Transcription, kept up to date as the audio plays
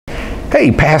Hey,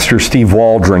 Pastor Steve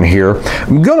Waldron here.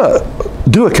 I'm going to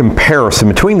do a comparison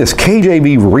between this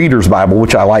KJV Reader's Bible,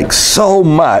 which I like so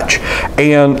much,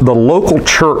 and the local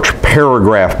church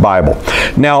paragraph Bible.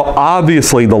 Now,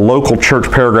 obviously, the local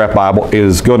church paragraph Bible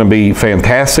is going to be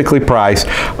fantastically priced,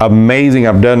 amazing.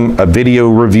 I've done a video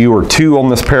review or two on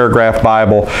this paragraph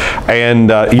Bible, and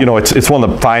you know, it's one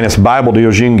of the finest Bible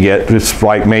deals you can get. It's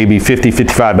like maybe $50,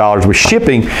 $55 with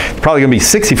shipping. It's probably going to be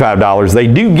 $65. They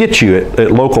do get you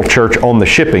at local church on the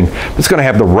shipping. It's going to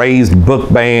have the raised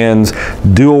book bands,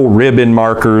 dual ribbon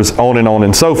markers, on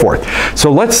and so forth.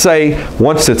 So let's say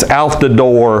once it's out the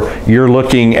door, you're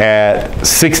looking at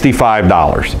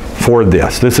 $65 for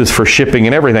this. This is for shipping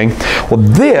and everything. Well,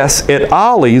 this at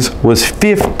Ollie's was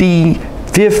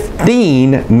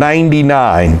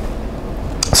 $15.99.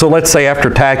 So let's say after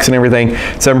tax and everything,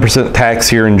 7% tax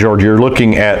here in Georgia, you're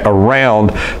looking at around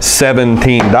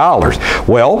 $17.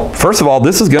 Well, first of all,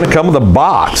 this is going to come with a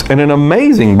box, and an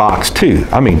amazing box too.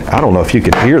 I mean, I don't know if you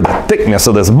can hear the thickness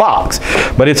of this box,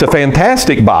 but it's a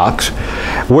fantastic box,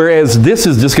 whereas this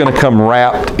is just going to come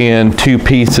wrapped in 2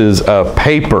 pieces of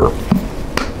paper.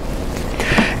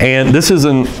 And this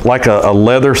isn't like a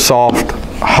leather soft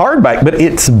hardback, but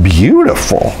it's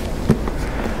beautiful.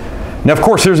 Now, of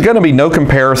course, there's going to be no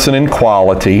comparison in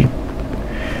quality.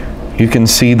 You can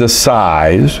see the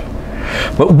size.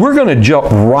 But we're going to jump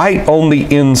right on the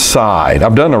inside.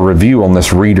 I've done a review on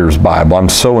this Reader's Bible. I'm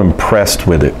so impressed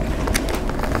with it.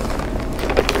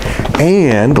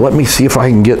 And let me see if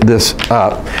I can get this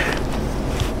up.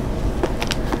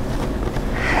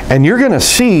 And you're going to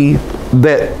see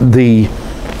that the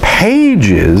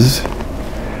pages,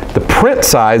 the print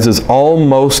size is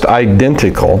almost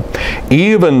identical,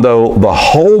 even though the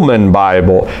Holman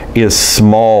Bible is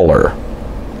smaller.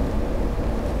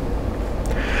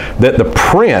 That the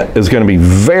print is going to be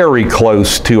very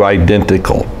close to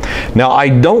identical. Now, I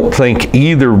don't think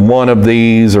either one of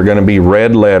these are going to be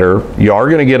red letter. You are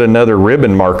going to get another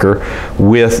ribbon marker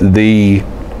with the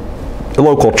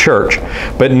local church.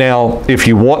 But now, if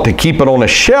you want to keep it on a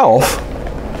shelf,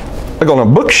 like on a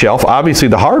bookshelf, obviously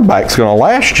the hardback's going to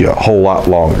last you a whole lot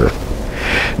longer.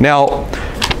 Now,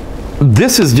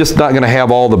 this is just not going to have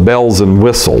all the bells and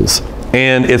whistles,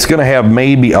 and it's going to have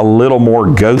maybe a little more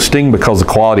ghosting because the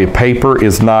quality of paper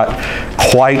is not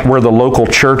quite where the local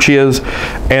church is.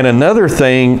 And another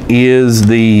thing is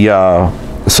the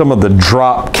some of the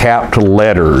drop capped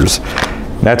letters.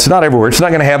 That's not everywhere. It's not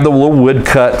going to have the little wood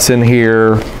cuts in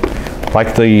here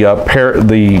like the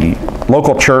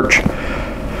local church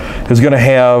is going to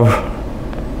have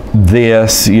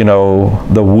this, you know,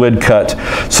 the wood cuts.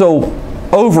 So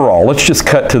overall, let's just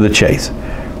cut to the chase.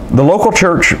 The local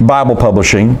church Bible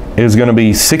publishing is going to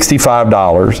be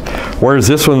 $65, whereas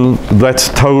this one, that's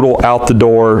total out the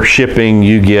door shipping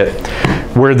you get,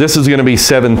 where this is going to be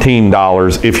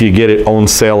 $17 if you get it on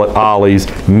sale at Ollie's,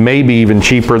 maybe even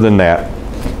cheaper than that.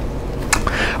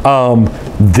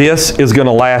 This is going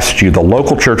to last you. The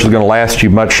local church is going to last you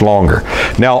much longer.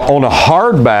 Now, on a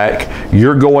hardback,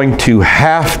 you're going to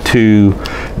have to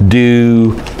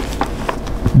do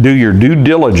your due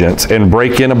diligence and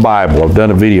break in a Bible. I've done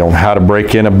a video on how to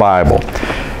break in a Bible,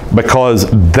 because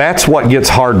that's what gets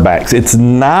hardbacks. It's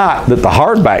not that the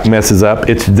hardback messes up,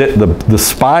 it's that the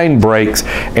spine breaks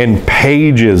and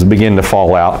pages begin to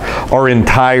fall out, or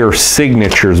entire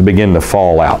signatures begin to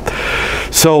fall out.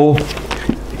 So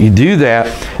you do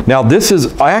that. Now, this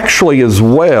is actually as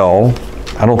well,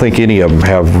 I don't think any of them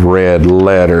have red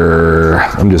letter.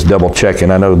 I'm just double checking.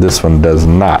 I know this one does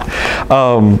not.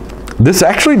 This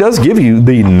actually does give you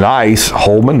the nice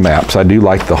Holman maps. I do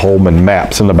like the Holman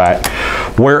maps in the back,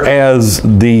 whereas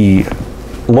the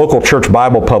local church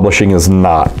Bible publishing is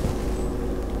not.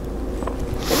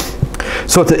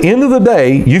 So at the end of the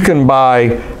day, you can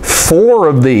buy 4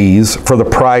 of these for the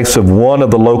price of 1 of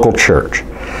the local church.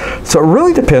 So it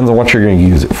really depends on what you're going to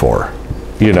use it for.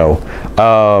 You know,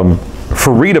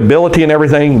 for readability and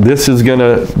everything, this is going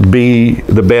to be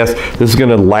the best. This is going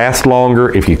to last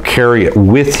longer if you carry it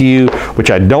with you,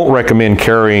 which I don't recommend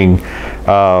carrying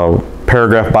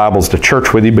paragraph Bibles to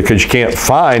church with you, because you can't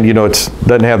find, you know, it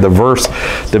doesn't have the verse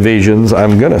divisions.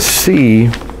 I'm going to see,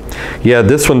 yeah,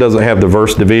 this one doesn't have the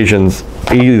verse divisions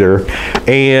either.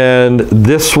 And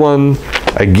this one,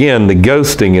 again, the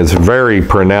ghosting is very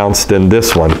pronounced in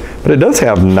this one, but it does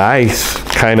have nice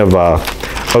kind of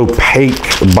opaque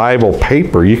Bible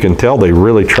paper. You can tell they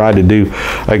really tried to do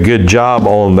a good job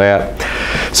on that.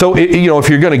 So, you know, if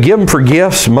you're going to give them for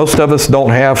gifts, most of us don't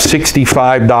have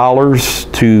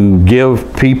 $65 to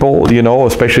give people, you know,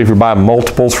 especially if you're buying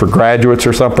multiples for graduates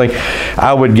or something.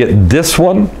 I would get this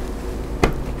one.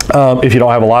 If you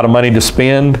don't have a lot of money to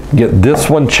spend, get this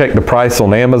one. Check the price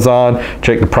on Amazon.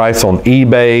 Check the price on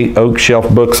eBay. Oak Shelf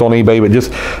Books on eBay, but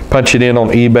just punch it in on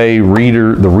eBay.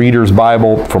 The Reader's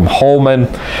Bible from Holman.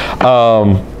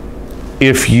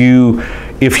 If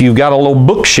you've got a little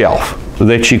bookshelf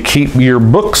that you keep your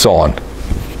books on,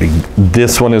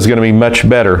 this one is going to be much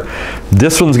better.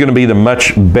 This one's going to be the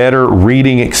much better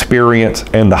reading experience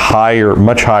and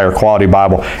much higher quality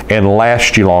Bible and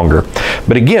last you longer.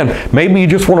 But again, maybe you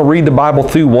just want to read the Bible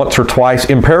through once or twice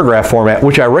in paragraph format,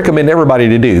 which I recommend everybody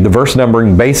to do. The verse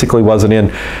numbering basically wasn't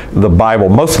in the Bible,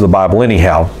 most of the Bible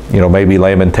anyhow. Maybe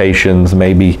Lamentations,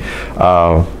 maybe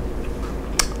Psalm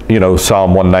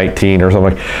 119 or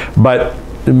something. But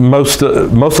most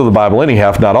of the Bible anyhow,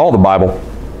 if not all the Bible.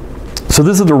 So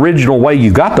this is the original way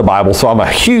you got the Bible, so I'm a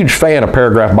huge fan of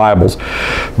paragraph Bibles.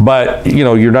 But,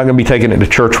 you're not going to be taking it to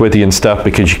church with you and stuff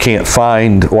because you can't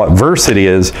find what verse it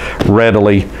is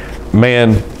readily.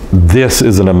 Man, this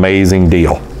is an amazing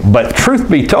deal. But truth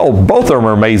be told, both of them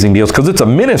are amazing deals because it's a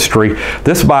ministry.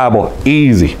 This Bible,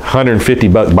 easy,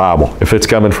 $150 Bible. If it's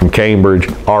coming from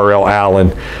Cambridge, R.L.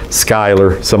 Allen,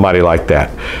 Schuyler, somebody like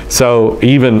that. So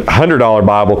even $100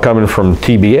 Bible coming from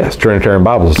TBS, Trinitarian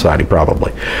Bible Society,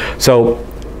 probably. So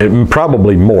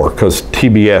probably more because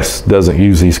TBS doesn't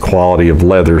use these quality of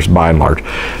leathers by and large.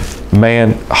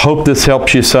 Man, hope this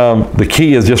helps you some. The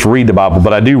key is just read the Bible,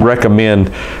 but I'd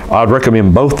recommend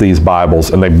both these Bibles,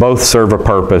 and they both serve a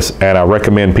purpose, and I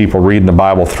recommend people reading the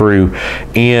Bible through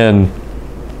in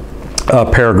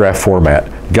paragraph format.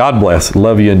 God bless.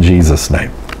 Love you in Jesus' name.